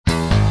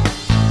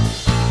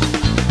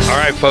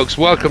right, folks,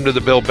 welcome to the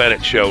Bill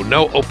Bennett Show.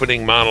 No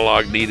opening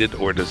monologue needed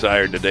or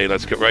desired today.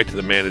 Let's get right to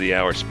the man of the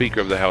hour,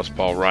 Speaker of the House,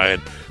 Paul Ryan.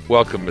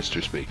 Welcome,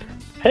 Mr. Speaker.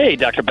 Hey,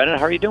 Dr. Bennett,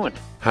 how are you doing?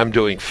 I'm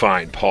doing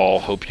fine,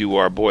 Paul. Hope you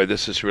are. Boy,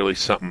 this is really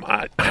something.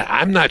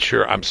 I'm not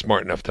sure I'm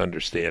smart enough to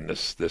understand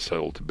this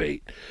whole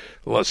debate.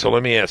 So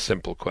let me ask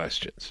simple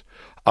questions.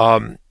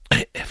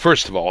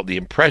 First of all, the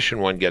impression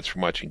one gets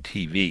from watching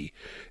TV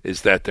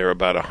is that there are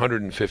about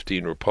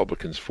 115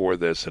 Republicans for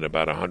this and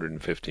about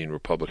 115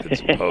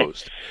 Republicans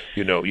opposed.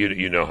 You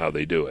know how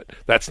they do it.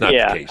 That's not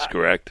the case,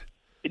 correct?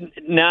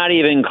 Not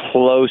even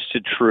close to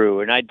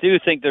true. And I do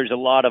think there's a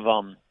lot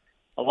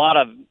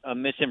of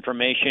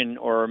misinformation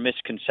or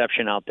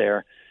misconception out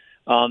there.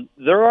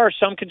 There are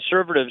some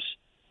conservatives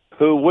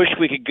who wish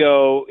we could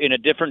go in a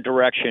different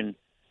direction,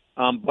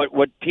 but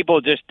what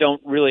people just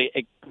don't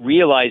really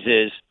realize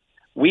is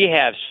we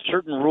have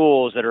certain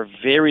rules that are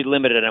very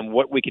limited on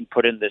what we can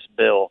put in this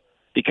bill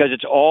because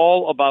it's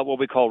all about what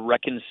we call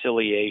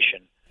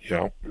reconciliation.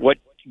 Yeah.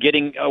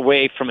 Getting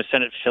away from a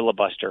Senate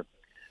filibuster.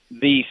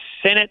 The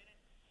Senate,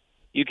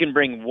 you can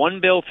bring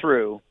one bill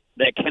through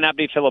that cannot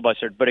be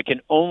filibustered, but it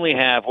can only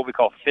have what we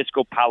call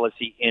fiscal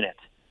policy in it.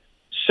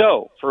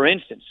 So, for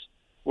instance,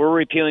 we're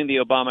repealing the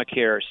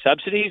Obamacare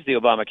subsidies, the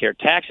Obamacare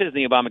taxes, and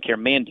the Obamacare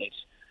mandates.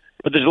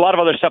 But there's a lot of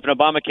other stuff in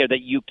Obamacare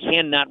that you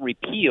cannot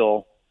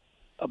repeal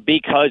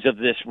because of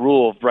this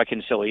rule of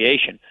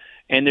reconciliation.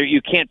 And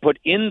you can't put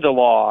in the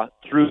law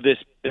through this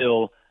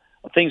bill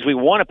things we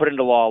want to put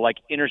into law like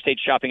interstate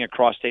shopping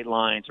across state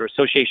lines or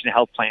association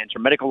health plans or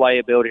medical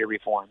liability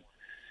reform.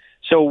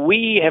 So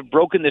we have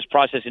broken this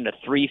process into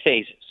three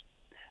phases.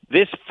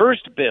 This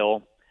first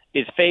bill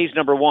is phase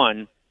number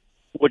one,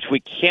 which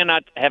we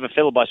cannot have a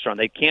filibuster on.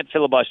 They can't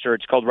filibuster.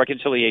 It's called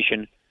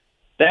reconciliation.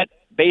 That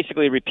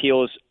basically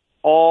repeals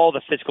all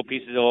the fiscal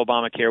pieces of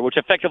Obamacare, which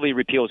effectively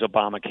repeals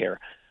Obamacare.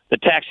 The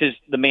taxes,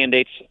 the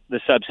mandates,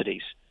 the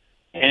subsidies.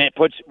 And it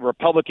puts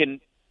Republican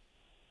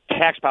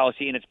tax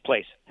policy in its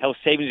place. Health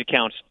savings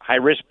accounts,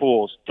 high-risk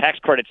pools, tax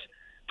credits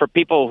for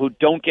people who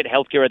don't get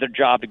health care at their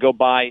job to go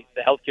buy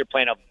the health care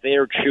plan of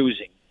their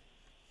choosing.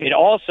 It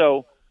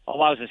also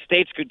allows the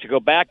states to go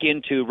back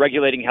into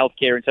regulating health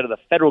care instead of the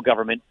federal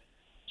government.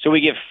 So we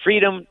give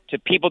freedom to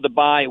people to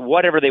buy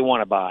whatever they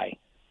want to buy.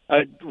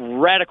 A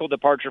radical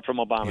departure from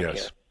Obamacare.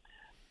 Yes.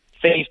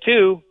 Phase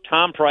two,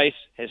 Tom Price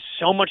has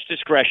so much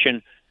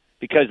discretion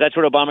because that's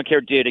what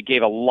Obamacare did. It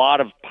gave a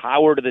lot of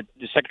power to the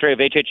Secretary of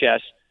HHS.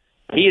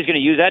 He is going to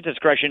use that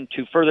discretion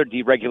to further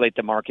deregulate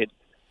the market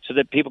so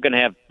that people can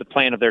have the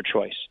plan of their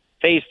choice.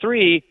 Phase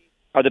three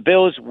are the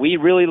bills we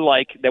really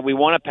like that we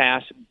want to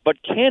pass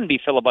but can be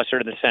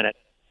filibustered in the Senate.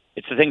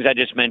 It's the things I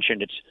just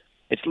mentioned.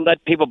 It's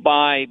let people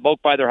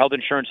bulk buy their health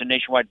insurance in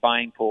nationwide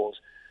buying pools,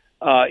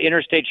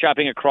 interstate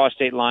shopping across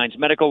state lines,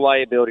 medical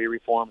liability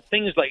reform,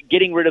 things like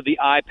getting rid of the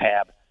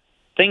IPAB,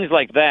 things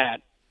like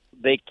that.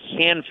 They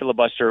can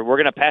filibuster. We're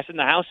going to pass it in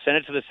the House, send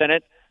it to the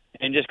Senate,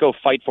 and just go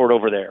fight for it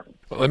over there.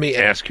 Well, let me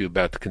ask you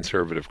about the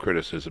conservative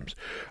criticisms.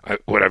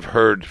 What I've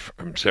heard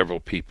from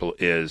several people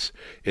is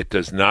it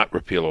does not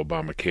repeal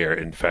Obamacare.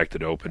 In fact,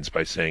 it opens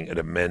by saying it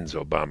amends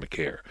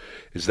Obamacare.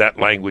 Is that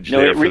language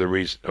there for the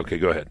reason? Okay,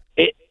 go ahead.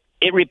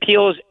 It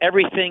repeals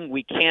everything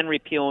we can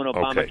repeal in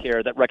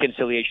Obamacare that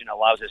reconciliation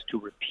allows us to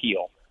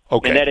repeal.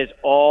 Okay. And that is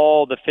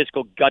all the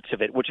fiscal guts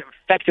of it, which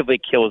effectively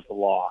kills the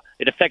law.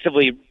 It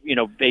effectively,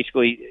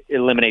 basically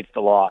eliminates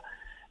the law.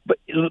 But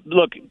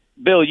look,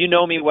 Bill, you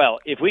know me well.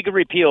 If we could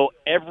repeal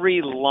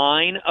every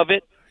line of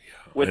it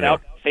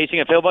without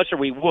facing a filibuster,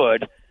 we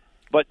would.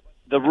 But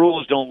the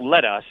rules don't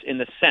let us in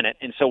the Senate,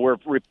 and so we're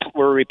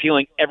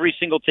repealing every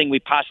single thing we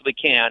possibly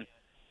can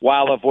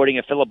while avoiding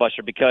a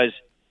filibuster because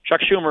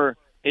Chuck Schumer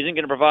isn't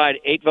going to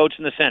provide 8 votes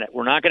in the Senate.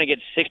 We're not going to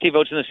get 60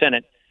 votes in the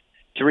Senate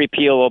to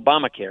repeal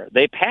Obamacare.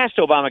 They passed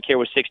Obamacare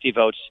with 60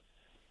 votes.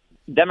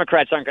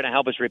 Democrats aren't going to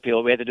help us repeal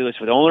it. We have to do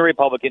this with only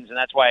Republicans, and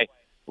that's why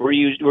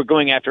we're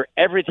going after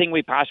everything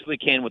we possibly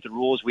can with the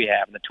rules we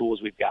have and the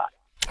tools we've got.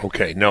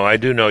 Okay. No, I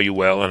do know you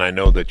well, and I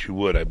know that you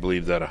would. I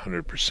believe that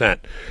 100%.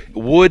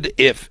 Would,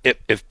 if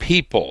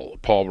people,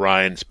 Paul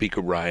Ryan,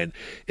 Speaker Ryan,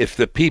 if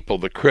the people,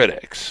 the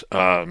critics,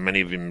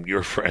 many of them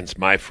your friends,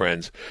 my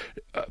friends,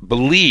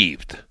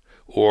 believed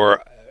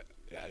or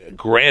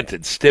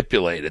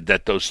stipulated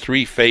that those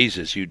 3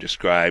 phases you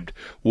described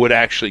would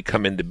actually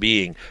come into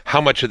being,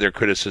 how much of their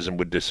criticism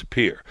would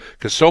disappear?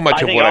 Because so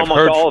much of what I've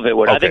heard... I think almost all of it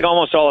would. Okay. I think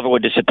almost all of it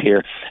would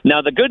disappear.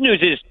 Now, the good news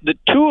is that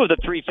 2 of the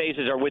 3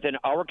 phases are within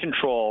our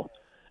control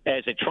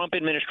as a Trump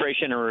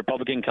administration and a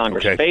Republican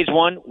Congress. Okay. Phase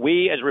 1,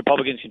 we as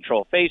Republicans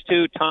control. Phase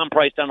 2, Tom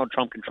Price, Donald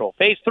Trump control.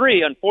 Phase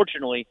 3,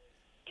 unfortunately,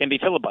 can be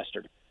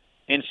filibustered.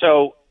 And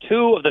so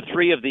 2 of the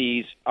 3 of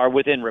these are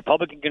within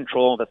Republican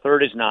control. The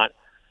third is not.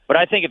 But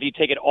I think if you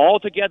take it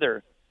all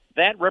together,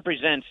 that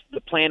represents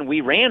the plan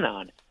we ran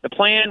on. The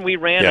plan we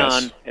ran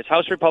on as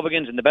House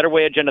Republicans and the Better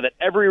Way agenda that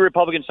every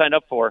Republican signed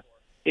up for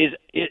is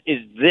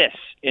this,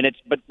 and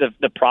but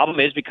the problem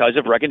is because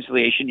of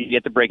reconciliation, you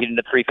get to break it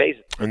into three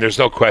phases. And there's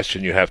no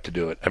question you have to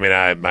do it. I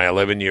mean, my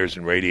 11 years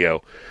in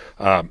radio,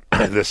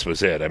 this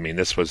was it. I mean,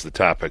 this was the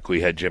topic.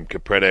 We had Jim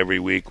Capretta every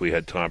week. We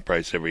had Tom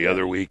Price every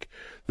other week.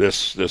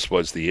 This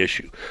was the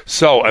issue.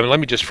 So, I mean, let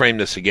me just frame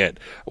this again.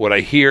 What I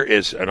hear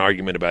is an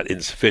argument about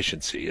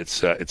insufficiency.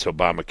 It's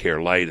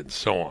Obamacare light and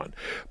so on.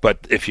 But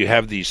if you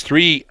have these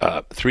three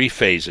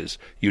phases,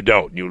 you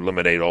don't. You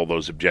eliminate all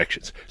those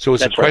objections. So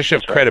it's a question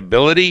of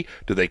credibility.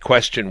 Do they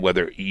question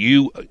whether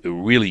you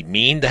really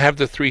mean to have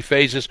the three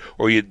phases,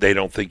 or they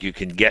don't think you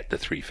can get the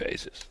three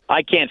phases?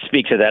 I can't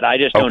speak to that. I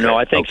just don't know.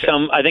 I think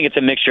it's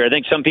a mixture. I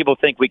think some people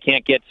think we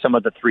can't get some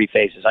of the three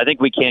phases. I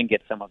think we can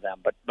get some of them,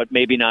 but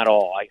maybe not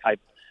all.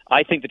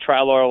 I think the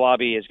trial lawyer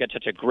lobby has got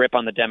such a grip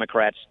on the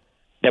Democrats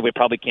that we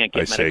probably can't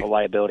get medical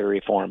liability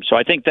reform. So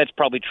I think that's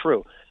probably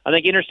true. I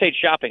think interstate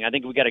shopping, I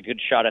think we got a good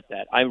shot at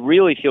that. I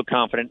really feel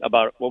confident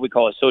about what we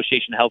call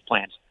association health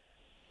plans.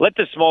 Let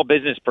the small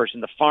business person,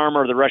 the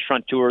farmer, the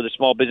restaurateur, the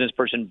small business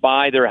person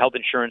buy their health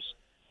insurance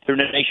through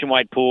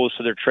nationwide pools,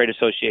 so their trade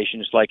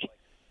associations like,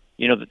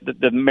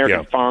 the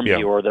American Farm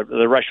Bureau or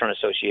the Restaurant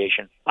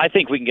Association. I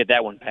think we can get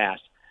that one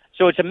passed.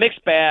 So it's a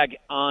mixed bag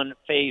on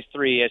phase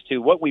 3 as to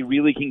what we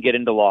really can get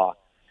into law.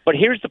 But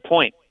here's the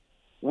point.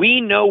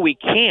 We know we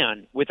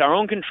can, with our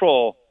own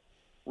control,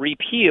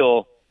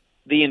 repeal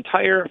the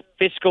entire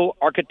fiscal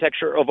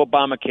architecture of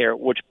Obamacare,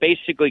 which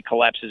basically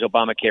collapses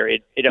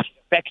Obamacare. It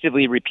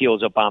effectively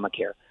repeals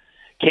Obamacare.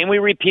 Can we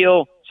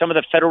repeal some of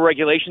the federal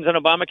regulations on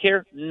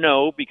Obamacare?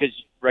 No, because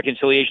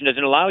reconciliation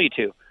doesn't allow you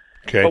to.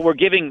 Okay. But we're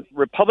giving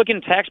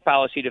Republican tax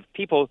policy to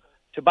people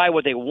to buy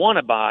what they want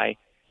to buy,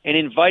 and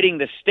inviting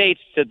the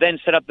states to then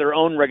set up their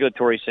own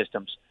regulatory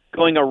systems,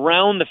 going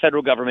around the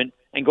federal government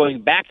and going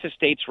back to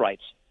states'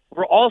 rights.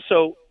 We're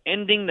also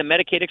ending the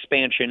Medicaid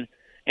expansion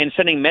and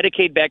sending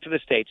Medicaid back to the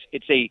states.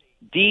 It's a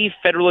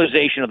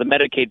defederalization of the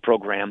Medicaid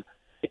program.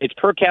 It's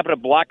per capita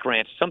block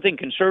grants, something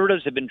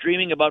conservatives have been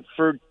dreaming about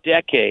for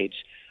decades.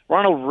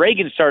 Ronald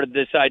Reagan started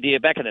this idea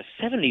back in the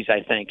 70s,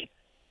 I think,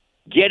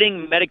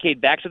 getting Medicaid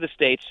back to the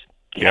states,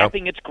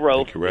 capping its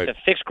growth with a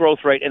fixed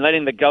growth rate, and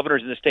letting the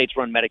governors in the states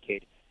run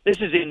Medicaid. This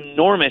is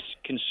enormous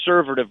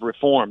conservative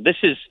reform. This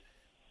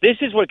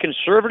is what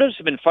conservatives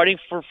have been fighting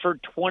for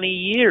 20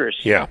 years.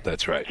 Yeah,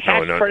 that's right.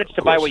 Tax credits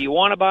to buy what you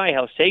want to buy,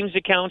 health savings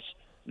accounts,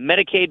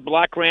 Medicaid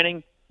block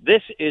granting.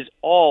 This is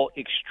all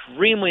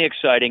extremely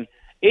exciting.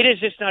 It is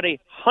just not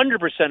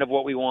 100% of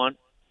what we want,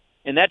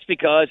 and that's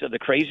because of the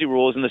crazy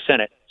rules in the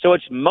Senate. So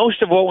it's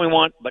most of what we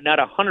want, but not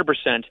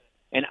 100%.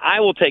 And I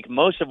will take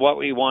most of what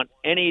we want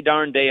any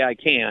darn day I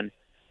can,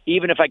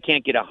 even if I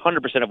can't get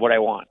 100% of what I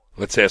want.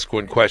 Let's ask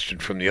one question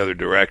from the other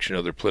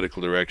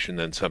political direction,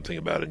 then something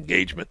about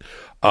engagement.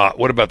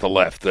 What about the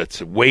left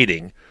that's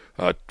waiting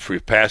for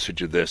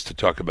passage of this to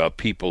talk about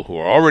people who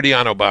are already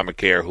on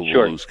Obamacare who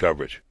will lose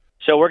coverage?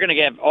 So we're going to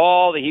get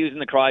all the hues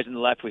and the cries on the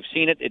left. We've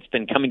seen it. It's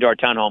been coming to our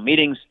town hall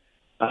meetings.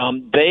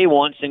 They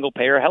want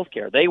single-payer health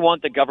care. They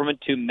want the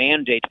government to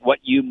mandate what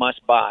you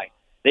must buy.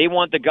 They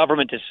want the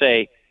government to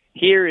say,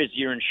 here is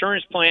your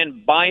insurance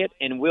plan, buy it,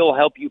 and we'll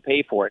help you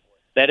pay for it.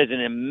 That is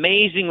an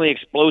amazingly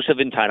explosive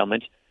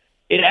entitlement.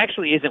 It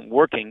actually isn't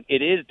working.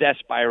 It is death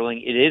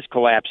spiraling. It is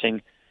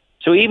collapsing.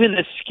 So even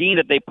the scheme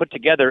that they put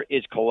together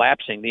is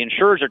collapsing. The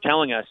insurers are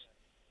telling us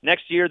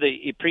next year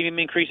the premium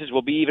increases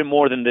will be even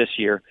more than this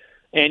year,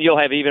 and you'll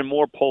have even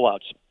more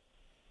pullouts.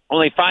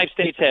 Only 5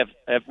 states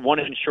have one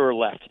insurer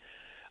left.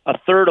 A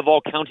third of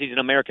all counties in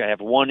America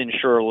have one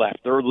insurer left.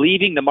 They're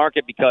leaving the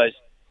market because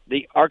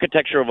the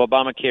architecture of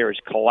Obamacare is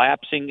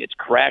collapsing. It's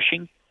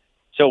crashing.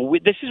 So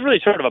this is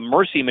really sort of a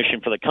mercy mission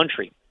for the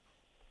country,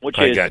 which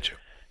is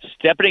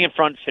stepping in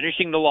front,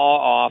 finishing the law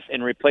off,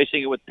 and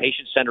replacing it with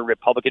patient-centered,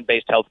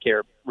 Republican-based health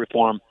care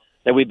reform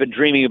that we've been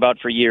dreaming about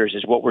for years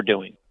is what we're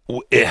doing.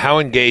 How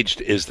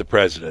engaged is the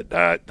president?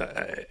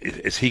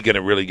 Is he going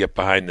to really get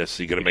behind this? Is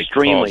he going to make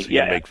calls? Is he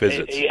going to make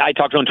visits? I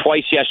talked to him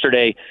twice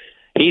yesterday.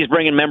 He's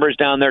bringing members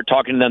down there,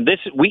 talking to them.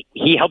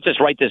 He helped us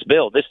write this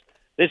bill.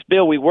 This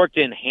bill we worked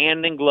in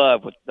hand in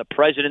glove with the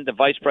president, the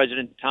vice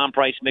president, Tom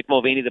Price, Mick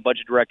Mulvaney, the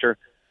budget director,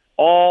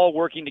 all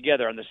working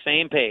together on the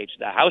same page.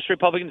 The House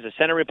Republicans, the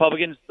Senate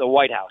Republicans, the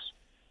White House.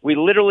 We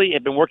literally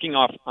have been working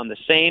off on the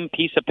same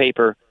piece of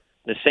paper,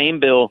 the same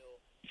bill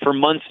for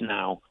months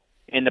now.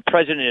 And the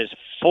president is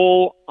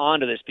full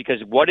onto this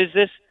because what is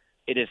this?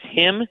 It is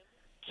him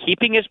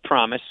keeping his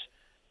promise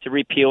to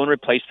repeal and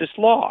replace this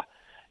law.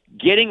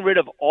 Getting rid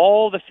of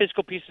all the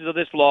fiscal pieces of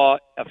this law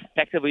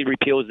effectively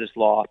repeals this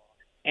law,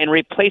 and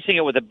replacing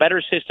it with a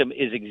better system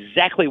is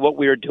exactly what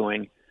we are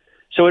doing.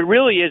 So it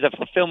really is a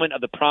fulfillment of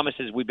the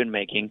promises we've been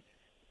making,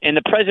 and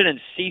the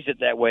president sees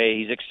it that way.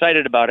 He's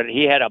excited about it.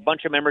 He had a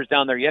bunch of members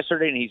down there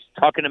yesterday, and he's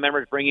talking to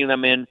members, bringing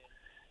them in.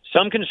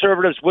 Some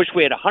conservatives wish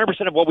we had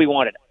 100% of what we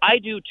wanted. I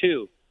do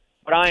too,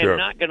 but I am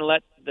not going to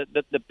let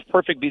the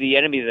perfect be the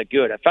enemy of the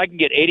good. If I can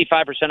get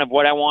 85% of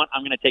what I want,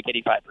 I'm going to take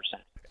 85%.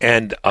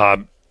 And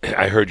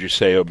I heard you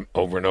say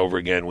over and over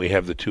again, we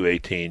have the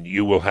 218.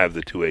 You will have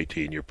the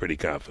 218. You're pretty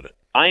confident.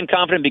 I'm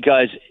confident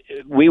because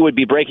we would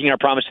be breaking our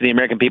promise to the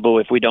American people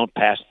if we don't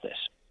pass this.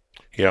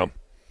 Yeah,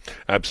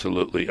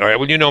 absolutely. All right.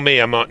 Well, you know me.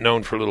 I'm not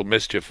known for a little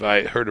mischief.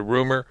 I heard a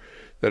rumor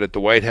that at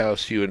the White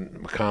House, you and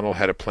McConnell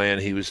had a plan.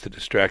 He was to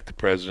distract the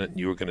president, and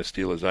you were going to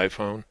steal his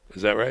iPhone.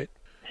 Is that right?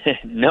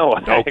 No,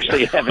 I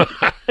actually haven't.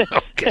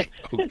 Okay.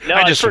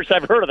 No, first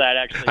I've heard of that,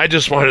 actually. I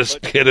just want to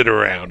get it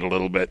around a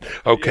little bit.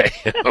 Okay.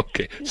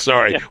 Okay.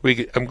 Sorry.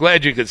 Yeah. I'm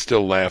glad you could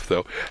still laugh,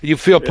 though. You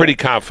feel pretty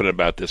confident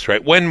about this,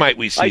 right? When might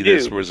we see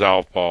this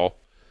resolved, Paul?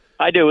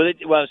 I do.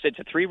 Well, it's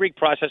a 3-week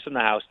process in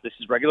the House. This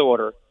is regular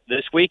order.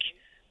 This week,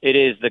 it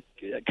is the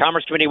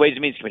Commerce Committee, Ways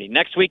and Means Committee.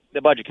 Next week, the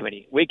Budget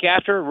Committee. Week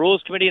after,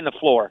 Rules Committee and the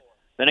floor.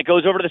 Then it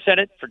goes over to the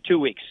Senate for 2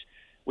 weeks.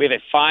 We have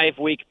a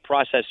 5-week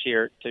process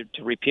here to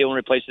repeal and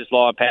replace this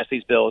law and pass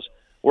these bills.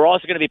 We're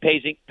also going to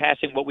be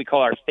passing what we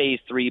call our Phase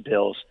 3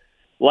 bills,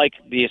 like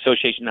the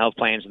Association Health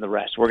Plans and the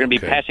rest. We're going to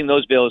be passing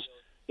those bills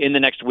in the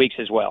next weeks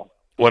as well.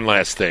 One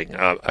last thing.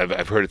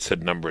 I've heard it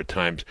said a number of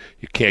times,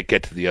 you can't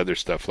get to the other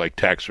stuff like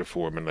tax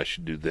reform unless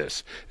you do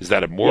this. Is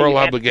that a moral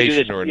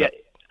obligation or not?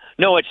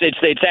 No, it's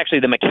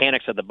actually the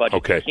mechanics of the budget.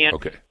 Okay. You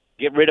can't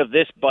get rid of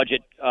this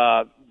budget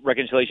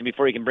reconciliation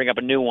before you can bring up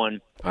a new one.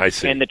 I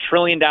see. And the $1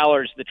 trillion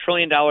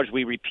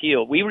we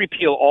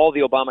repeal all the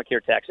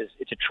Obamacare taxes.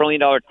 It's $1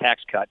 trillion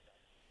tax cut.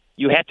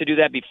 You have to do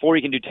that before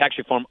you can do tax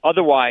reform.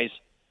 Otherwise,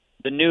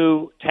 the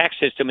new tax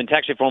system and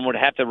tax reform would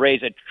have to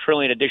raise $1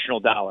 trillion additional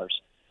dollars.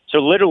 So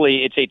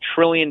literally, it's $1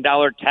 trillion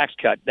tax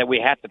cut that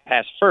we have to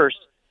pass first,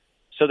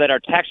 so that our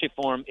tax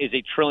reform is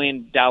 $1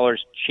 trillion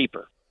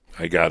cheaper.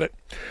 I got it.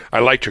 I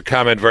liked your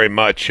comment very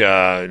much.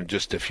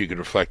 Just if you could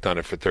reflect on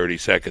it for 30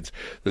 seconds.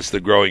 This is the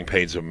growing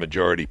pains of a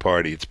majority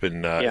party. It's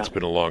been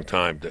a long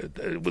time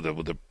with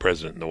the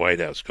president in the White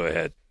House. Go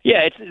ahead.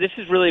 Yeah, this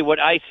is really what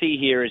I see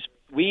here is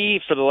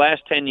we, for the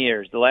last 10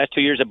 years, the last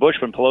 2 years of Bush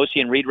when Pelosi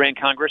and Reid ran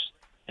Congress,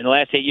 and the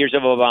last 8 years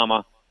of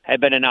Obama, have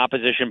been an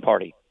opposition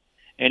party.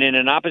 And in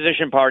an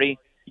opposition party,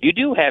 you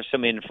do have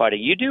some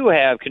infighting. You do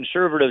have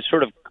conservatives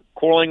sort of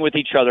quarreling with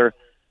each other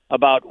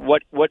about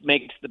what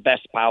makes the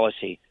best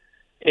policy.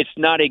 It's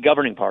not a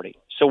governing party.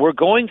 So we're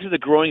going through the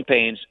growing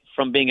pains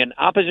from being an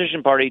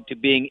opposition party to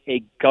being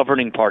a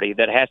governing party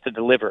that has to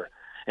deliver.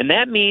 And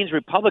that means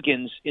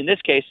Republicans, in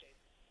this case,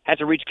 have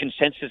to reach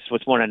consensus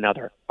with one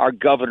another. Our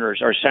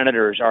governors, our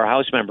senators, our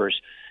House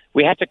members.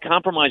 We have to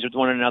compromise with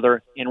one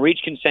another and reach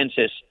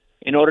consensus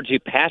in order to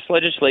pass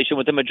legislation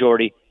with a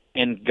majority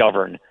and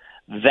govern.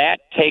 That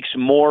takes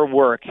more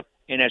work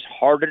and is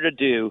harder to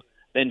do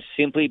than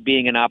simply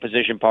being an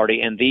opposition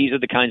party, and these are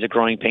the kinds of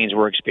growing pains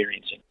we're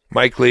experiencing.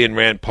 Mike Lee and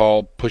Rand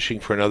Paul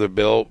pushing for another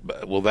bill.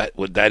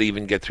 Would that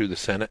even get through the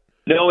Senate?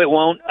 No, it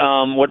won't.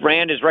 What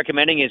Rand is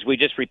recommending is we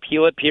just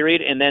repeal it,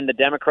 period, and then the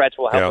Democrats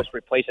will help us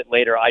replace it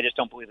later. I just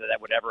don't believe that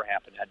would ever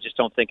happen. I just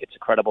don't think it's a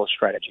credible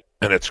strategy.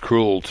 And it's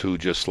cruel to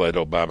just let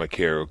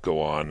Obamacare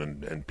go on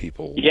and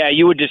people... Yeah,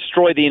 you would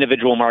destroy the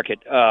individual market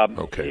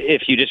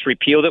if you just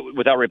repealed it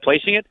without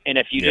replacing it, and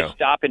if you just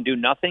stop and do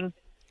nothing,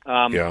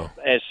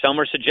 as some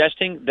are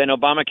suggesting, then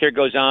Obamacare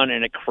goes on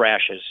and it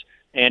crashes.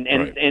 And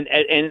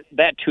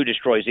that too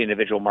destroys the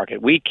individual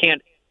market. We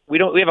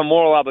have a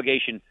moral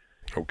obligation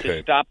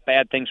to stop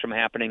bad things from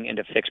happening and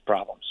to fix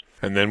problems.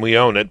 And then we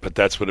own it, but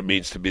that's what it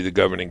means to be the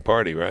governing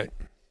party, right?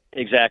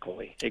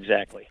 Exactly.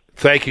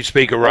 Thank you,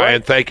 Speaker Ryan.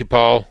 Right. Thank you,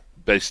 Paul.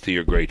 Best to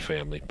your great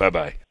family.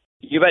 Bye-bye.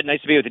 You bet.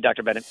 Nice to be with you,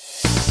 Dr. Bennett.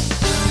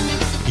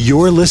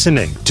 You're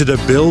listening to The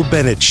Bill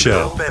Bennett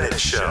Show.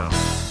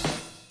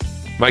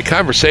 My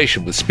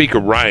conversation with Speaker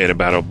Ryan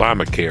about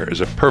Obamacare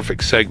is a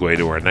perfect segue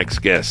to our next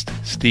guest,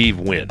 Steve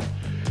Wynn.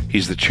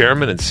 He's the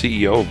chairman and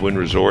CEO of Wynn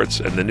Resorts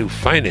and the new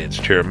finance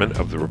chairman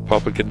of the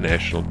Republican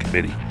National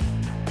Committee.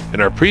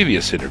 In our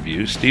previous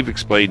interview, Steve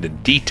explained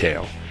in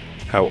detail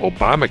how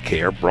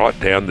Obamacare brought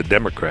down the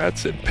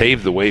Democrats and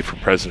paved the way for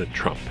President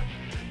Trump.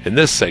 In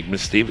this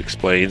segment, Steve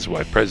explains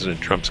why President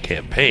Trump's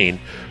campaign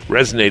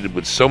resonated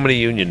with so many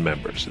union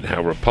members and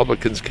how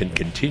Republicans can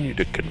continue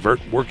to convert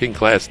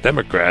working-class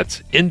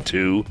Democrats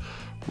into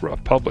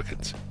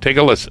Republicans. Take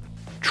a listen.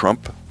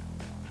 Trump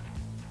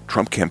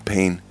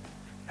campaign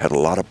had a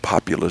lot of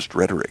populist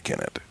rhetoric in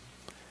it,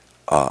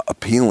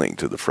 appealing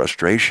to the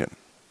frustration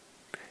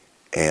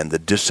and the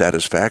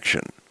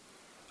dissatisfaction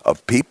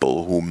of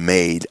people who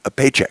made a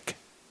paycheck.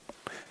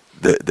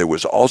 There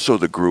was also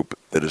the group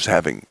that is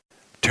having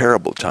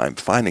terrible time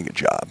finding a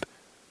job,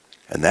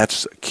 and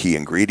that's a key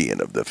ingredient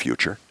of the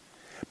future.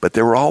 But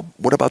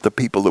what about the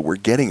people that were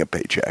getting a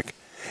paycheck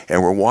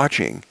and were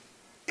watching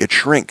it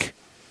shrink,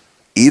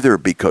 either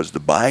because the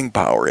buying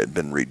power had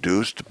been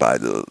reduced by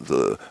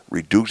the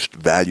reduced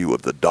value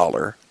of the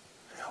dollar,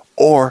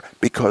 or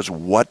because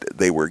what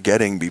they were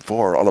getting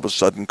before all of a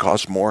sudden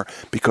cost more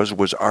because it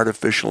was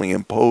artificially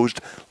imposed,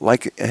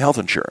 like health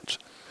insurance.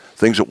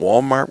 Things at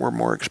Walmart were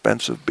more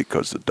expensive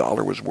because the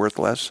dollar was worth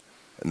less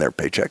in their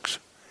paychecks.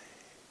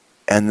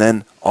 And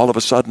then all of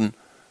a sudden,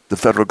 the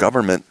federal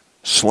government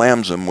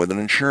slams them with an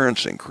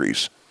insurance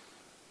increase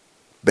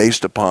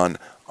based upon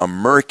a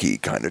murky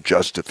kind of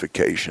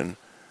justification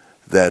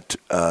that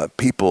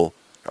people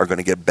are going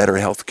to get better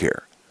health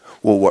care.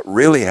 Well, what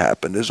really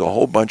happened is a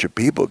whole bunch of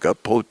people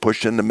got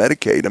pushed into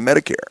Medicaid and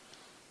Medicare.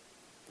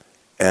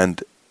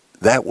 And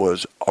that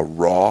was a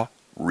raw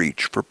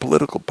reach for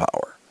political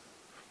power.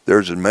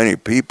 There's as many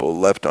people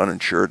left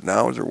uninsured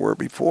now as there were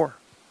before.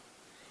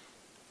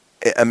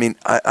 I mean,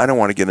 I don't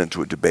want to get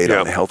into a debate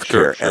on health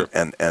care, sure.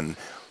 And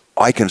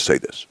I can say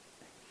this.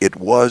 It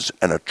was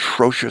an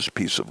atrocious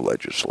piece of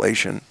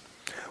legislation.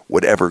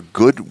 Whatever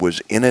good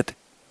was in it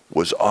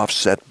was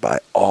offset by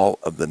all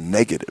of the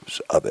negatives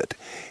of it.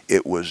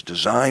 It was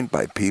designed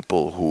by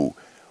people who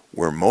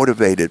were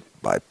motivated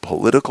by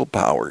political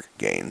power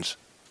gains,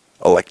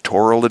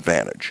 electoral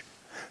advantage,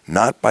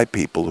 not by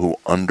people who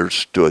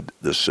understood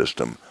the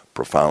system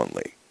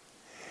profoundly.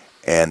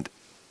 And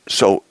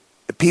so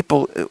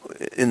people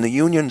in the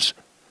unions,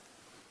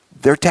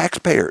 they're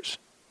taxpayers.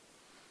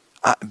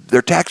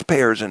 They're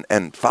taxpayers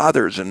and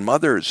fathers and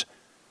mothers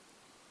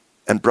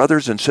and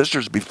brothers and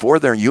sisters before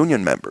they're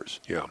union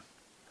members. Yeah.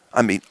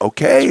 I mean,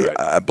 okay, right.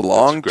 I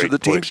belong to the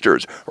point.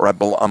 Teamsters, or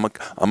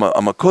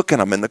I'm a cook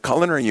and I'm in the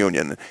culinary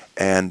union,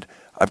 and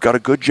I've got a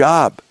good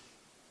job.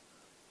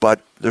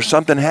 But there's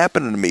something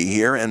happening to me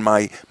here, and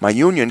my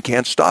union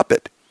can't stop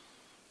it.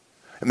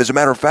 And as a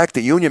matter of fact,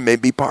 the union may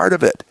be part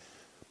of it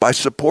by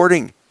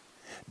supporting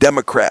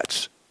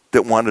Democrats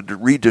that wanted to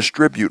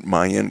redistribute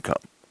my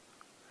income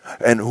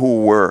and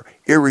who were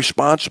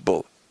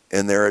irresponsible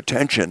in their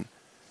attention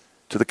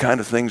to the kind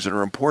of things that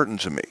are important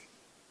to me.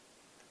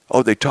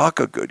 Oh, they talk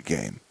a good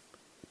game,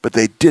 but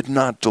they did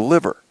not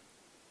deliver.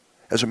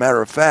 As a matter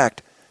of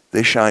fact,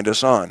 they shined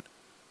us on.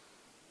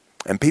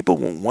 And people,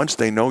 once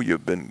they know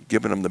you've been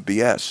giving them the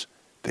BS,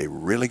 they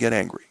really get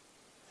angry.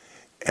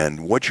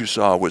 And what you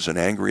saw was an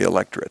angry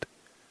electorate,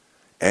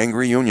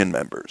 angry union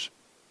members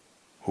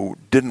who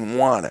didn't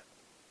want it,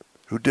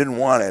 who didn't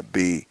want to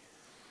be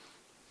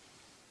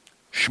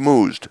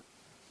schmoozed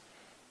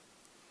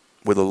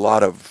with a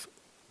lot of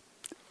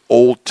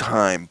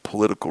old-time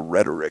political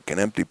rhetoric and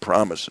empty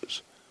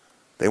promises.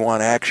 They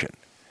want action.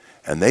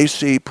 And they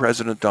see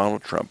President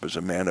Donald Trump as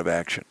a man of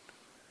action.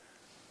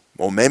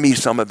 Well, maybe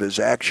some of his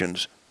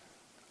actions,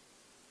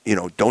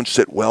 don't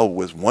sit well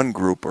with one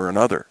group or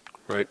another.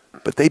 Right.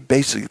 But they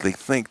basically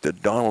think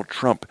that Donald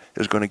Trump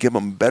is going to give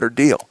them a better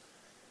deal.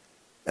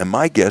 And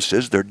my guess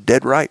is they're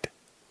dead right.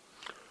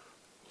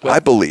 I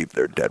believe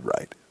they're dead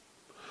right.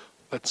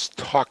 Let's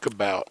talk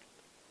about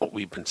what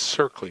we've been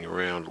circling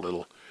around a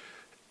little.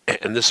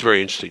 And this is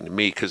very interesting to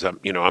me because I'm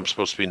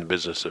supposed to be in the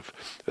business of,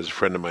 as a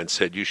friend of mine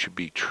said, you should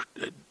be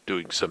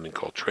doing something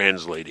called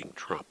translating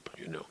Trump,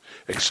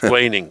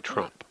 explaining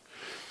Trump.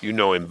 You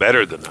know him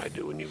better than I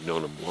do, and you've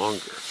known him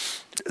longer.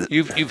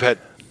 You've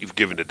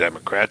given to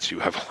Democrats. You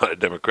have a lot of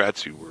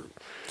Democrats who were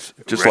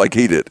just like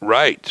he did.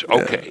 Right. Yeah.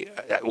 Okay.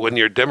 When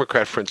your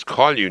Democrat friends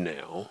call you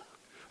now,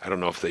 I don't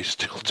know if they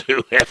still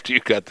do after you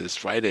got this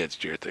finance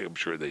chair thing. I'm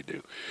sure they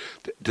do.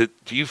 Do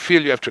you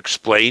feel you have to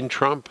explain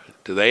Trump?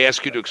 Do they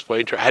ask you to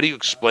explain Trump? How do you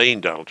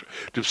explain Donald Trump?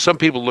 Do some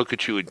people look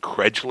at you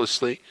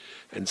incredulously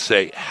and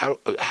say, how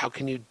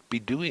can you be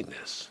doing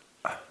this?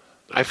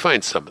 I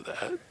find some of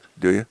that.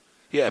 Do you?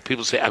 Yeah,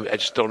 people say, I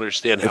just don't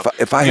understand how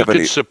if I you have could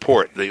any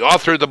support the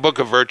author of the Book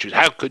of Virtues.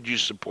 How could you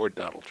support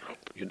Donald Trump?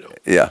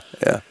 Yeah.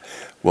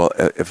 Well,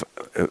 if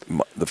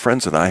the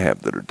friends that I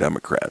have that are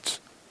Democrats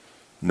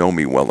know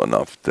me well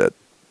enough that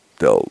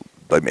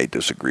they may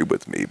disagree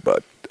with me,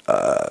 but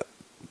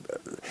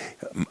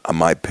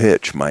my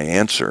pitch, my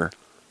answer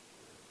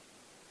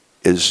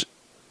is,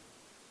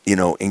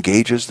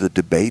 engages the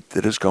debate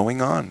that is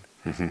going on.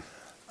 Mm-hmm.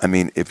 I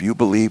mean, if you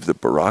believe that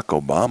Barack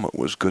Obama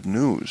was good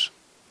news,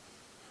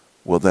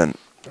 well then,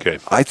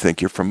 I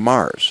think you're from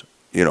Mars,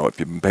 if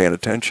you've been paying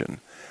attention.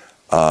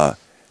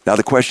 Now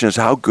the question is,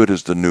 how good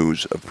is the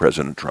news of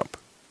President Trump?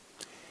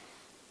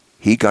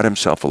 He got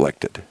himself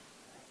elected.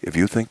 If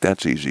you think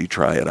that's easy,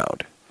 try it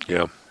out.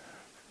 Yeah.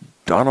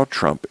 Donald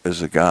Trump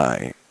is a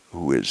guy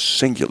who is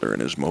singular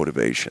in his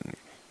motivation.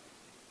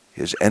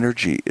 His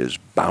energy is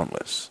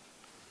boundless.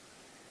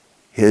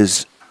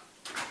 And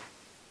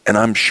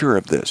I'm sure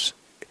of this,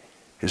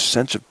 his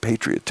sense of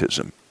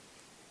patriotism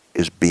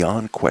is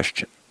beyond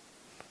question.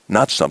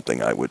 Not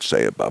something I would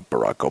say about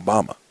Barack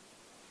Obama.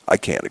 I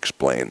can't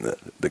explain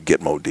the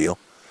Gitmo deal.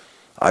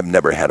 I've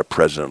never had a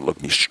president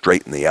look me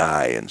straight in the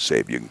eye and say,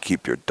 if you can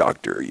keep your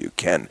doctor, you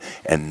can,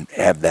 and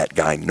have that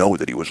guy know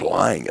that he was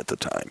lying at the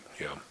time.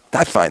 Yeah.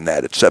 I find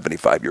that at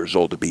 75 years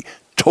old to be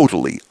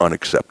totally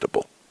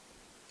unacceptable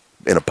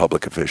in a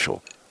public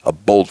official, a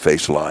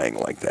bold-faced lying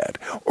like that,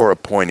 or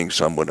appointing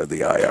someone to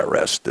the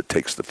IRS that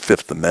takes the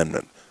Fifth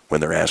Amendment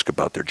when they're asked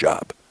about their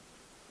job.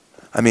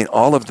 I mean,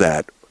 all of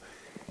that,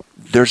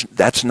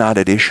 that's not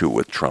at issue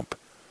with Trump.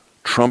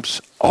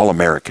 Trump's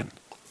all-American.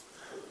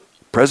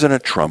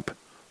 President Trump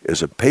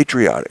is a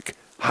patriotic,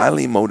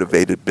 highly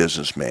motivated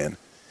businessman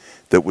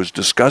that was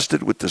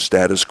disgusted with the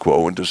status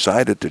quo and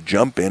decided to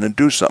jump in and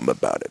do something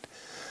about it.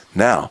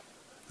 Now,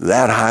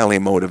 that highly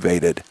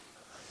motivated,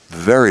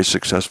 very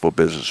successful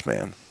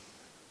businessman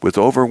with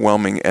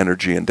overwhelming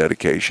energy and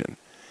dedication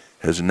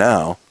has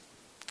now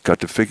got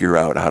to figure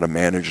out how to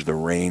manage the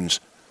reins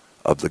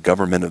of the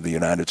government of the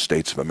United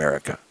States of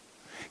America.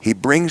 He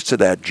brings to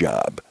that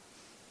job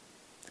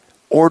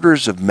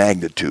orders of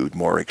magnitude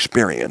more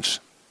experience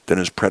than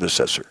his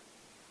predecessor,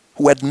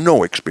 who had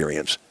no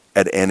experience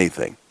at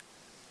anything.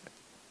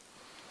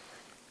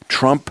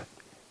 Trump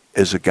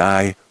is a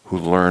guy who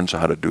learns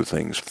how to do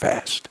things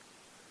fast.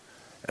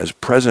 As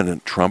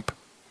President Trump,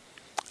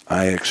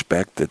 I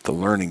expect that the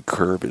learning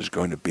curve is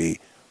going to be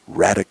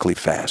radically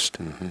fast.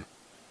 Mm-hmm.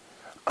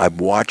 I've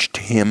watched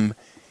him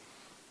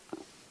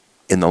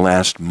in the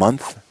last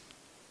month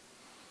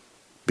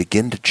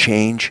begin to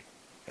change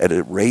at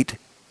a rate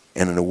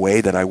and in a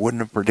way that I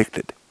wouldn't have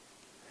predicted.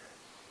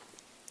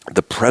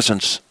 The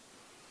presence,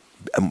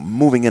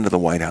 moving into the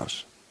White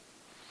House,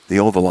 the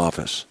Oval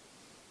Office,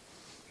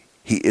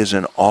 he is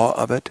in awe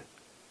of it.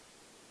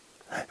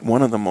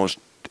 One of the most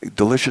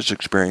delicious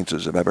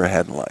experiences I've ever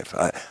had in life.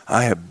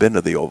 I have been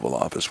to the Oval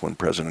Office when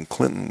President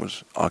Clinton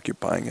was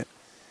occupying it.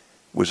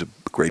 It was a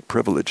great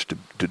privilege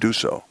to do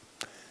so.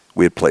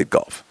 We had played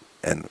golf,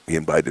 and he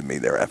invited me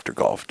there after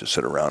golf to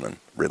sit around and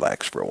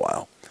relax for a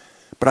while.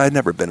 But I had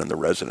never been in the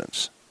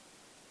residence.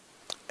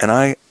 And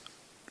I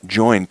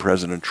joined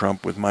President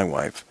Trump with my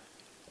wife,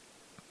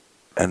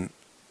 and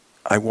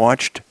I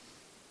watched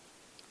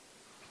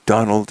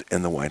Donald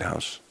in the White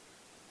House,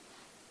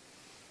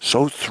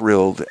 so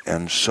thrilled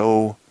and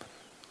so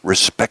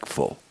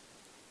respectful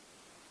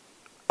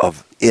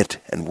of it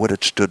and what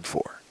it stood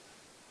for.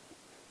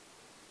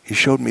 He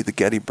showed me the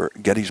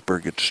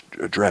Gettysburg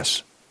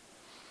Address,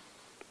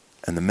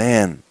 and the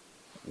man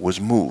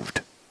was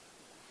moved.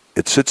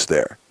 It sits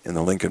there in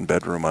the Lincoln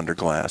bedroom under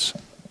glass.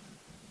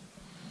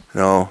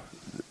 No,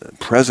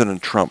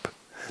 President Trump,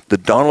 the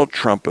Donald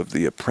Trump of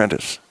The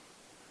Apprentice,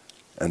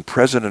 and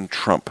President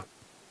Trump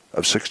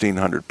of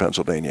 1600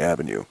 Pennsylvania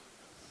Avenue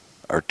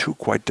are two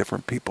quite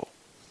different people.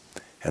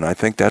 And I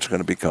think that's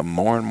going to become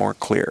more and more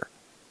clear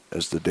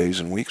as the days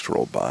and weeks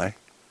roll by.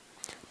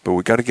 But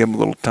we got to give him a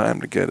little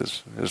time to get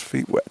his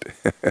feet wet.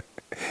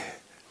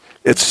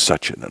 It's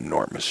such an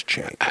enormous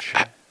change.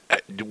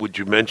 Would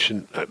you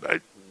mention,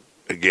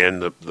 again,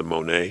 the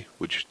Monet?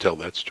 Would you tell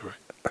that story?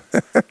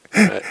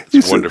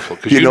 It's wonderful,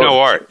 because you know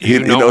art. He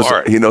knows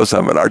art. He knows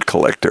I'm an art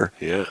collector.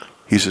 Yeah.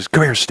 He says,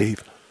 "Come here,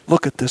 Steve.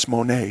 Look at this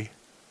Monet.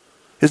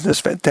 Isn't this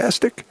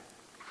fantastic?"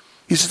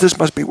 He says, "This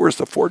must be worth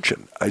a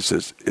fortune." I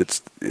says,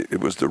 it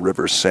was the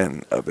River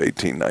Seine of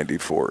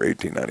 1894,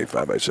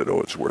 1895. I said,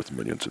 "Oh, it's worth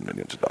millions and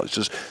millions of dollars."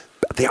 He says,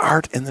 "The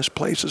art in this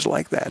place is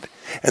like that.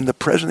 And the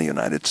President of the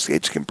United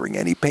States can bring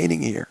any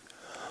painting here.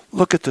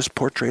 Look at this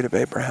portrait of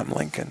Abraham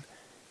Lincoln.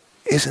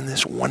 Isn't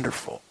this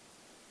wonderful?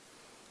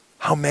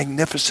 How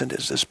magnificent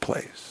is this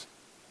place?"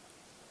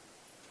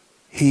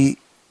 He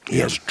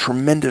has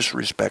tremendous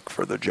respect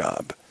for the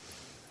job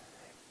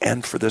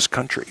and for this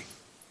country.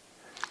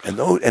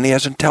 And he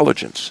has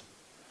intelligence.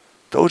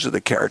 Those are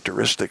the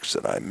characteristics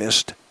that I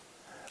missed.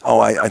 Oh,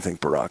 I think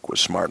Barack was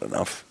smart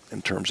enough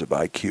in terms of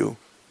IQ.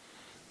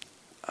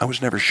 I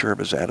was never sure of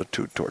his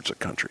attitude towards the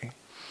country.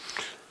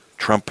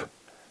 Trump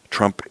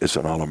is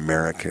an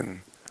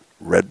all-American,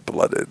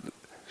 red-blooded,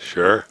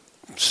 sure,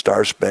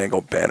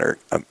 Star-Spangled Banner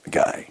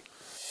guy.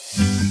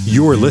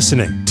 You're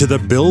listening to The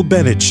Bill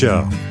Bennett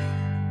Show.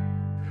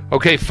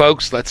 Okay,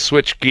 folks, let's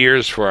switch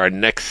gears for our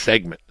next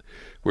segment.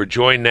 We're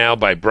joined now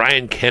by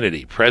Brian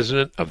Kennedy,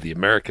 president of the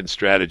American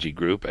Strategy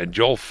Group, and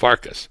Joel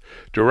Farkas,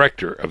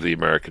 director of the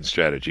American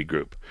Strategy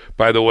Group.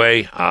 By the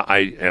way,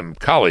 I am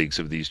colleagues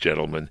of these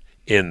gentlemen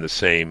in the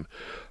same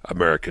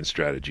American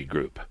Strategy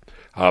Group.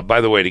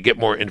 By the way, to get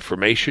more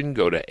information,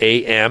 go to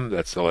AM,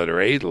 that's the letter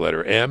A, the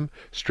letter M,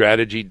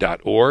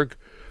 strategy.org,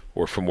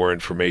 or for more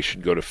information,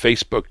 go to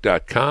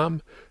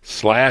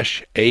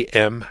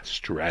facebook.com/AM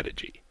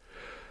Strategy.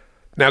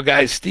 Now,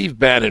 guys, Steve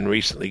Bannon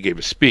recently gave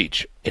a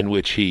speech in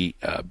which he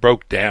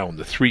broke down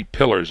the three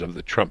pillars of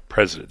the Trump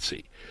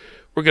presidency.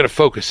 We're going to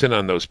focus in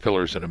on those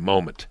pillars in a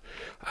moment,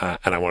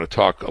 and I want to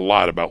talk a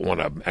lot about one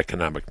of them,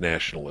 economic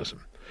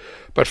nationalism.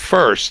 But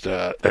first,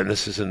 and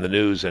this is in the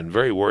news and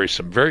very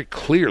worrisome, very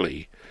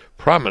clearly,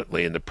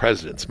 prominently in the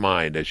president's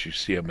mind, as you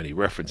see how many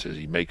references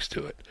he makes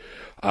to it,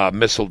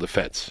 missile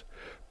defense.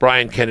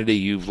 Brian Kennedy,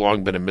 you've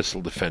long been a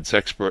missile defense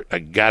expert. I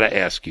got to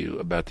ask you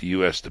about the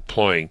U.S.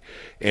 deploying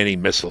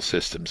anti-missile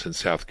systems in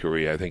South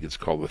Korea. I think it's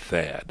called the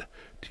THAAD,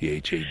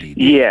 THAAD.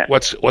 Yeah.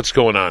 What's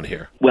going on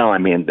here? Well, I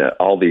mean,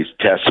 all these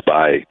tests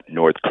by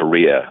North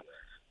Korea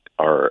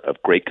are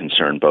of great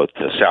concern both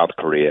to South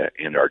Korea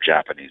and our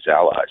Japanese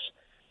allies.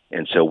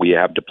 And so we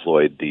have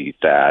deployed the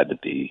THAAD,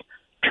 the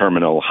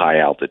Terminal High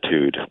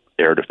Altitude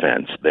Air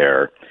Defense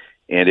there.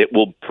 And it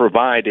will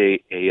provide a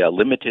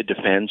limited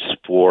defense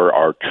for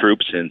our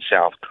troops in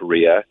South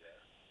Korea,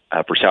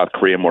 for South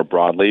Korea more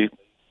broadly,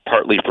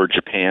 partly for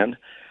Japan.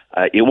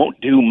 It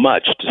won't do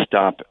much to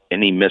stop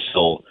any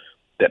missile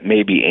that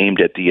may be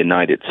aimed at the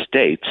United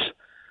States,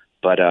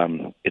 but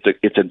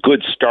it's a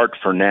good start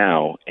for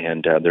now,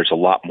 and there's a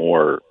lot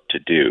more to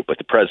do. But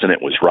the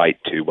president was right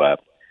to,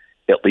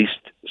 at least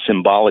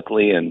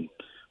symbolically and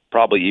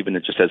probably even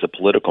just as a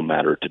political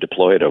matter, to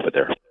deploy it over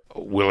there.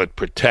 Will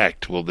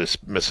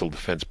this missile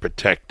defense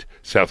protect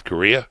South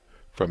Korea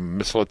from a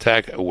missile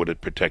attack, or would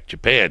it protect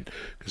Japan?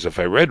 Because if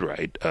I read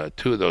right,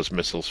 2 of those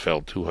missiles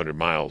fell 200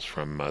 miles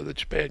from the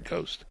Japan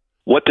coast.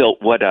 What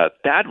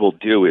that will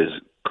do is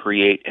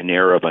create an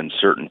air of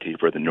uncertainty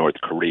for the North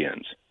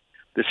Koreans.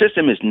 The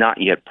system is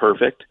not yet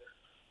perfect,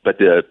 but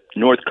the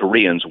North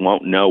Koreans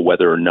won't know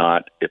whether or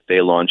not, if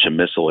they launch a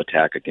missile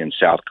attack against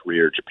South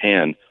Korea or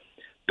Japan,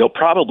 they'll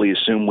probably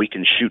assume we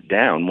can shoot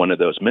down one of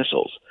those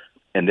missiles.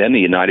 And then the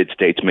United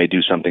States may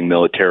do something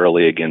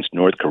militarily against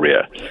North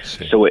Korea.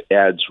 So it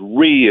adds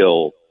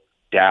real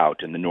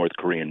doubt in the North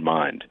Korean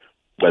mind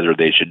whether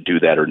they should do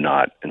that or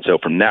not. And so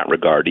from that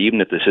regard,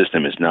 even if the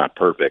system is not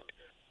perfect,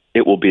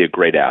 it will be a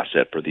great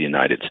asset for the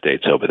United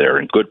States over there,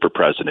 and good for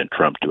President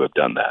Trump to have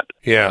done that.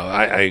 Yeah,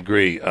 I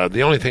agree.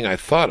 The only thing I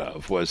thought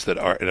of was that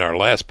in our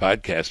last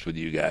podcast with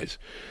you guys,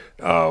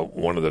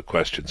 one of the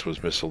questions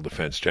was missile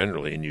defense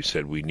generally, and you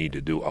said we need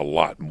to do a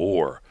lot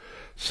more.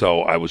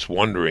 So I was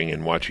wondering,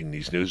 in watching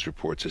these news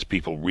reports, as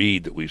people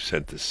read that we've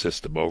sent this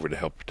system over to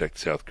help protect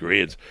South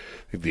Koreans,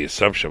 I think the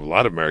assumption of a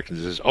lot of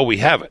Americans is, we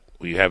have it.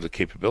 We have the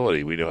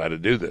capability. We know how to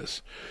do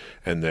this.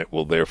 And that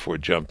will therefore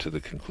jump to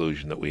the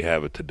conclusion that we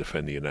have it to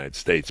defend the United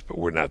States. But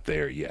we're not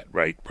there yet,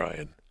 right,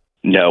 Brian?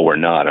 No, we're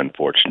not,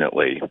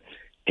 unfortunately.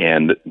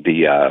 And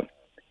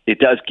it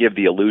does give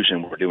the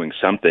illusion we're doing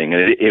something.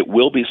 And it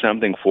will be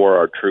something for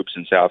our troops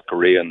in South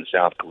Korea and the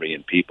South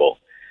Korean people.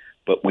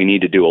 But we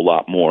need to do a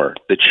lot more.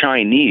 The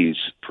Chinese,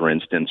 for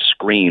instance,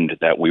 screamed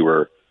that we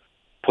were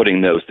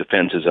putting those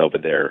defenses over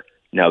there.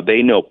 Now,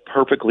 they know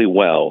perfectly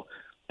well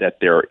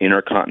that their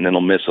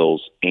intercontinental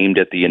missiles aimed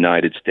at the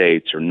United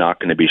States are not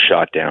going to be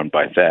shot down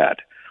by THAAD.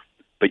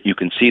 But you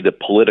can see the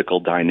political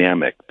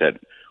dynamic that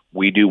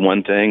we do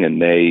one thing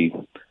and they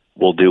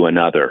will do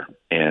another.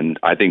 And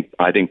I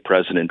think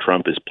President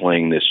Trump is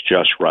playing this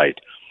just right.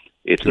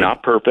 It's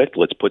not perfect.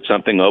 Let's put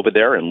something over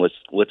there, and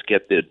let's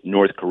get the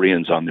North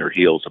Koreans on their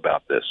heels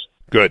about this.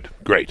 Good.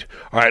 Great.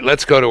 All right,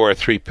 let's go to our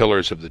 3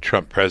 pillars of the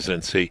Trump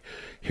presidency.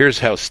 Here's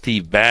how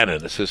Steve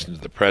Bannon, assistant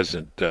to the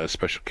president,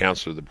 special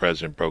counsel to the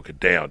president, broke it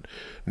down.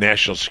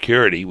 National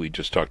security, we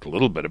just talked a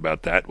little bit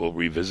about that. We'll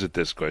revisit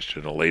this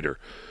question in a later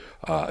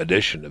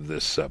edition of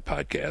this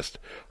podcast.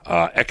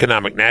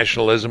 Economic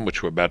nationalism,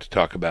 which we're about to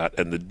talk about,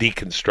 and the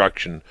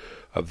deconstruction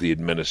of the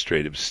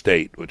administrative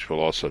state, which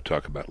we'll also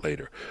talk about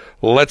later.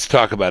 Let's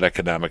talk about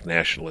economic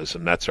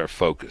nationalism. That's our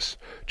focus.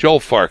 Joel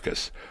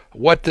Farkas,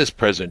 what does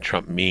President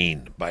Trump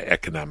mean by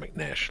economic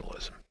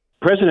nationalism?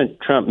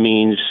 President Trump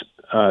means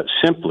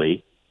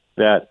simply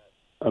that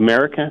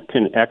America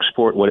can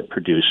export what it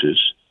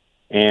produces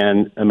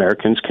and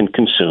Americans can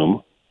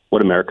consume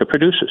what America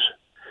produces.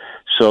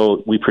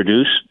 So we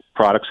produce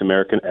products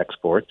American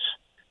exports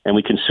and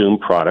we consume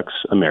products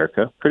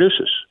America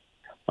produces.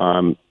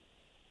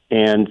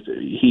 And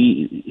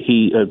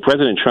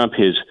President Trump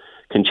is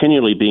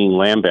continually being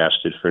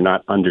lambasted for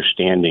not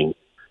understanding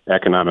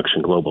economics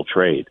and global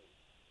trade,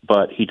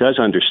 but he does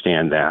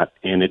understand that,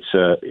 and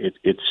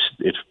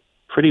it's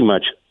pretty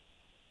much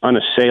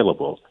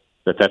unassailable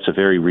that that's a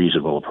very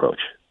reasonable approach.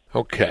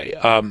 Okay,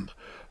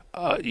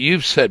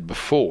 you've said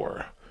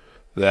before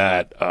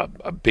that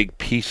a big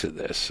piece of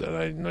this, and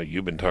I know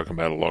you've been talking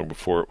about it long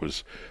before it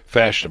was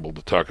fashionable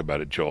to talk about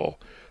it, Joel,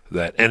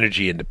 that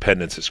energy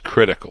independence is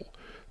critical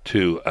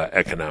to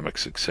economic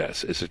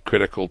success. Is it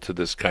critical to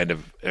this kind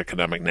of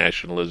economic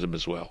nationalism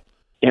as well?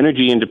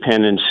 Energy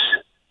independence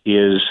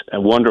is a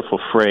wonderful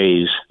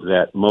phrase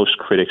that most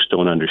critics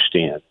don't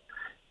understand.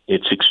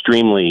 It's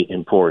extremely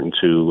important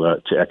to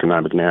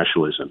economic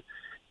nationalism.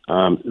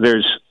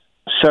 There's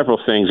several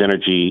things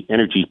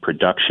energy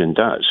production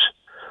does.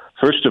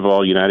 First of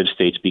all, the United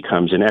States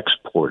becomes an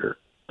exporter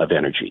of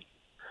energy.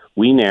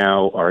 We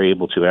now are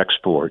able to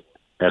export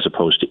as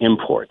opposed to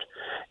import.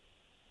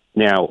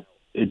 Now,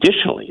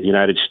 additionally, the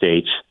United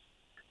States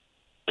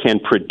can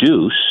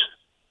produce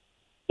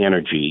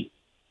energy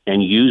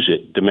and use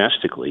it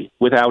domestically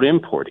without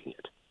importing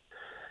it.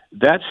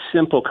 That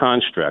simple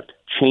construct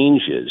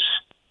changes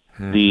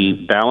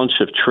the balance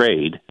of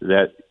trade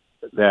that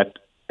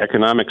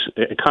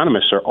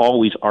economists are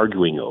always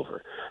arguing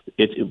over.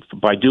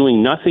 By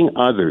doing nothing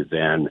other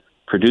than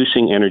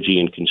producing energy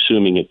and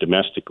consuming it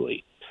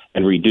domestically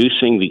and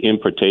reducing the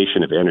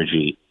importation of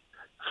energy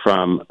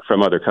from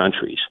other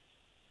countries,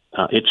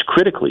 it's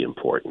critically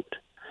important.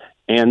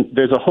 And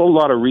there's a whole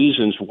lot of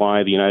reasons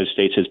why the United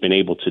States has been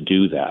able to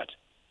do that.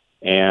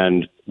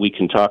 And we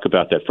can talk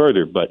about that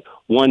further. But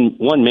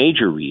one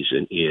major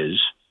reason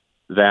is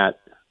that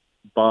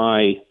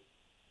by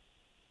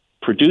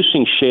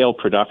producing shale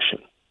production,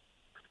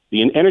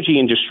 the energy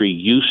industry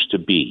used to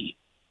be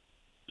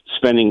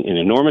spending an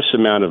enormous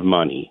amount of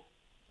money,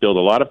 build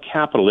a lot of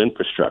capital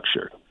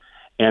infrastructure,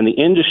 and the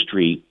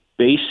industry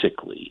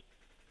basically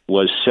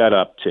was set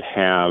up to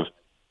have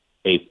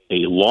a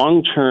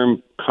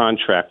long-term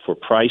contract for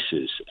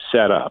prices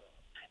set up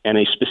and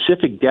a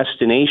specific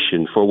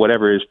destination for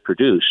whatever is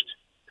produced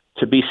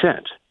to be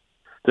sent.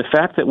 The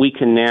fact that we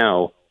can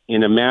now,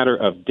 in a matter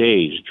of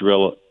days,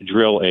 drill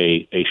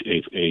a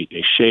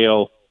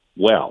shale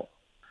well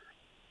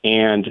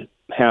and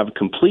have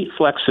complete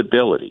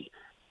flexibility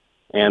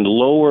and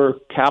lower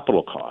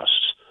capital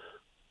costs,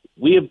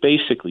 we have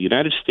basically, the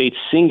United States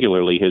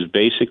singularly has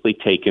basically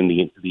taken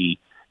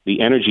the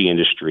energy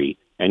industry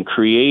and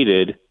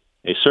created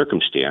a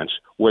circumstance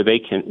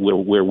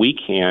where we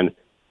can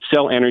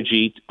sell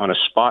energy on a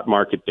spot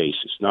market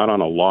basis, not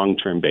on a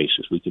long-term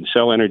basis. We can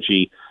sell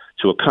energy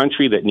to a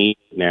country that needs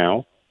it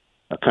now,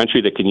 a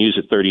country that can use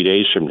it 30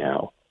 days from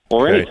now,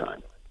 or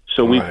anytime.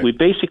 So we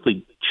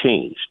basically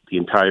changed the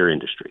entire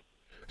industry.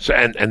 So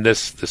and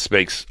this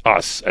makes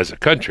us as a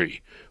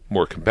country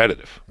more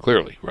competitive,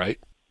 clearly, right?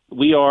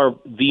 We are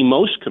the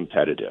most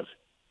competitive.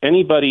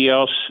 Anybody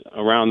else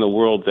around the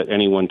world that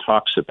anyone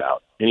talks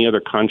about, any other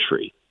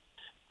country,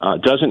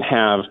 doesn't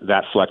have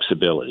that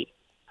flexibility.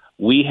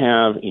 We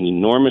have an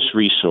enormous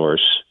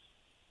resource,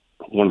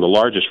 one of the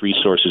largest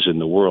resources in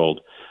the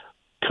world,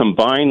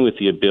 combined with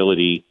the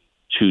ability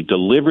to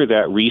deliver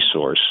that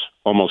resource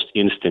almost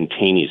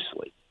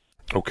instantaneously.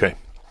 Okay.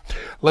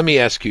 Let me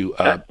ask you,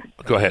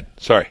 go ahead.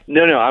 Sorry.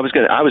 No, I was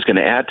going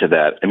to add to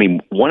that. I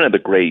mean, one of the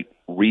great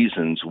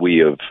reasons we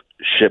have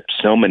shipped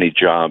so many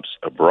jobs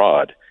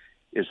abroad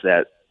is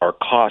that our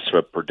costs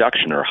of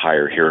production are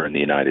higher here in the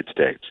United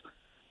States.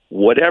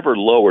 Whatever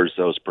lowers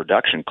those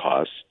production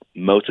costs,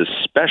 most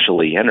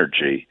especially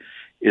energy,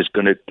 is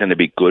going to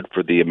be good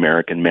for the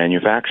American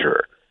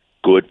manufacturer,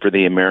 good for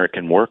the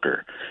American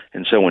worker.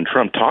 And so when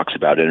Trump talks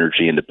about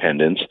energy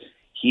independence,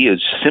 he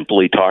is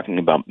simply talking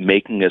about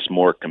making us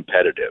more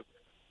competitive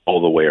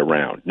all the way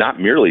around, not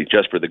merely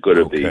just for the good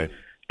of the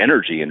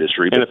energy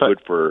industry, but good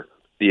for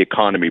the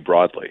economy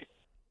broadly.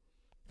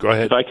 Go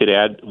ahead. If I could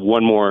add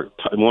one more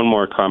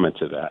comment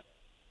to that.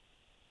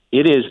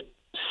 It is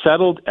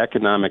settled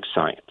economic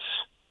science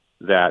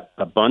that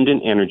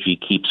abundant energy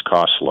keeps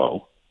costs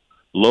low,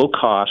 low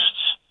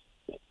costs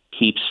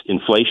keeps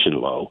inflation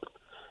low,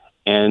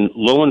 and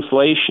low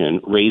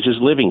inflation raises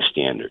living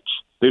standards.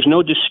 There's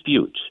no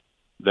dispute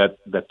that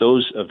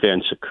those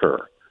events occur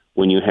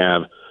when you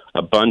have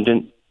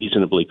abundant,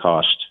 reasonably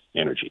cost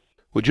energy.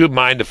 Would you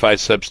mind if I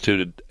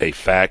substituted a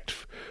fact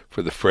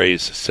for the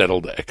phrase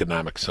settled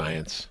economic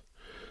science?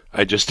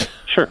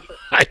 Sure.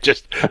 I've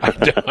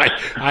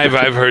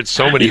heard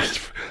so many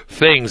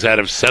things out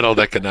of settled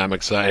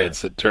economic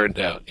science that turned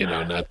out,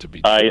 not to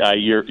be true.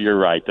 You're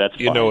right. That's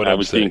fine. You know what I I'm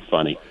was saying. being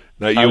funny.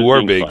 No, you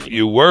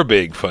were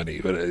being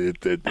funny, but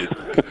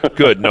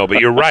good. No, but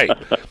you're right.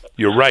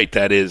 You're right.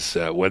 That is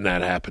when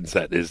that happens.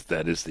 That is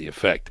the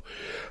effect.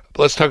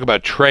 But let's talk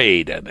about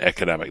trade and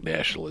economic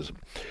nationalism.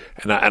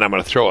 And I'm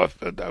going to throw a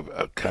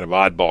kind of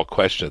oddball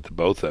question at the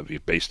both of you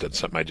based on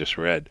something I just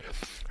read.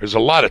 There's a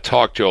lot of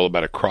talk, Joel,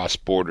 about a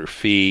cross-border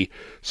fee.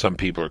 Some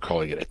people are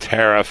calling it a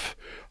tariff.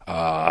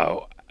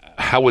 How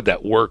would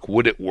that work?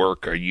 Would it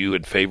work? Are you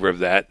in favor of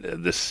that?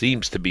 This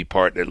seems to be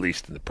part, at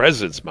least in the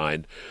president's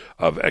mind,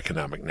 of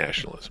economic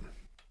nationalism.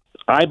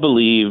 I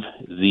believe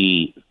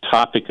the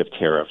topic of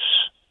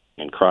tariffs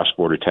and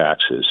cross-border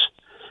taxes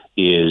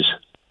is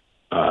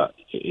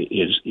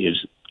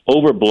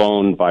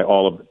overblown by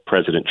all of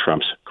President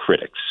Trump's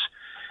critics.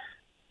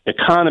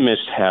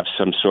 Economists have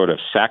some sort of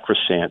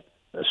sacrosanct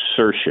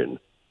assertion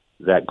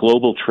that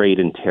global trade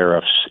and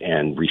tariffs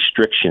and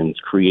restrictions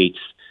creates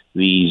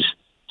these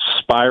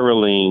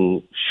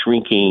spiraling,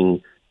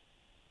 shrinking,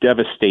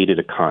 devastated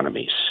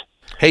economies.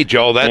 Hey,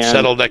 Joel, that's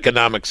settled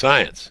economic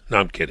science. No,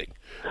 I'm kidding.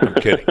 I'm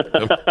kidding.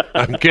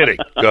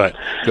 Go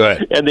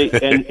ahead. And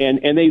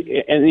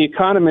the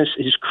economists,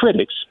 his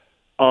critics,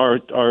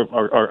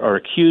 are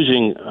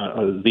accusing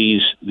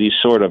these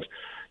sort of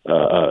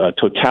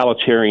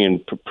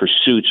totalitarian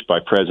pursuits by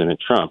President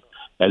Trump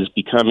as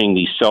becoming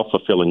these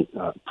self-fulfilling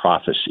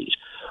prophecies.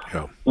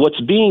 Yeah. What's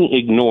being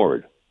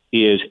ignored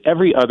is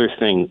every other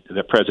thing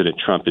that President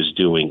Trump is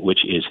doing,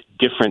 which is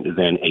different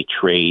than a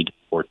trade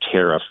or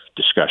tariff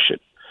discussion.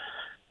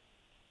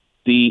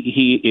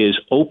 He is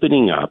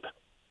opening up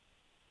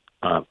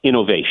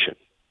innovation.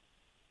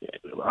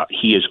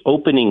 He is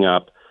opening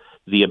up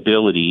the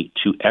ability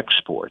to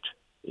export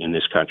in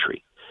this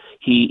country.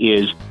 He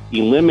is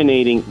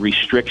eliminating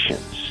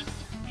restrictions.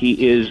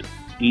 He is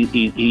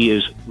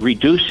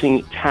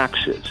reducing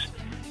taxes.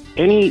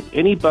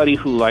 Anybody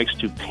who likes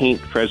to paint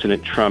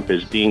President Trump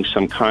as being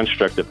some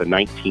construct of the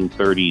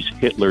 1930s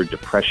Hitler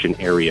Depression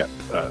area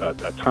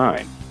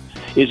time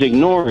is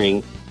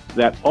ignoring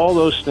that all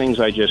those things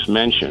I just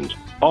mentioned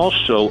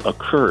also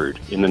occurred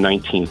in the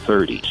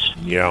 1930s.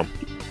 Yeah.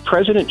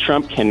 President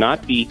Trump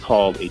cannot be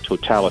called a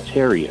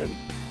totalitarian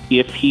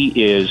if he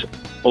is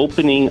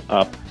opening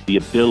up the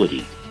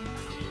ability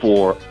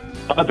for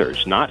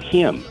others, not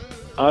him,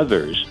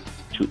 others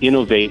to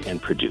innovate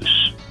and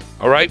produce.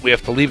 All right, we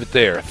have to leave it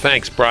there.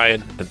 Thanks,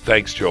 Brian, and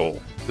thanks,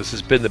 Joel. This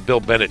has been The Bill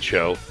Bennett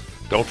Show.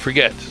 Don't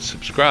forget to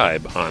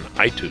subscribe on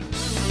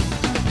iTunes.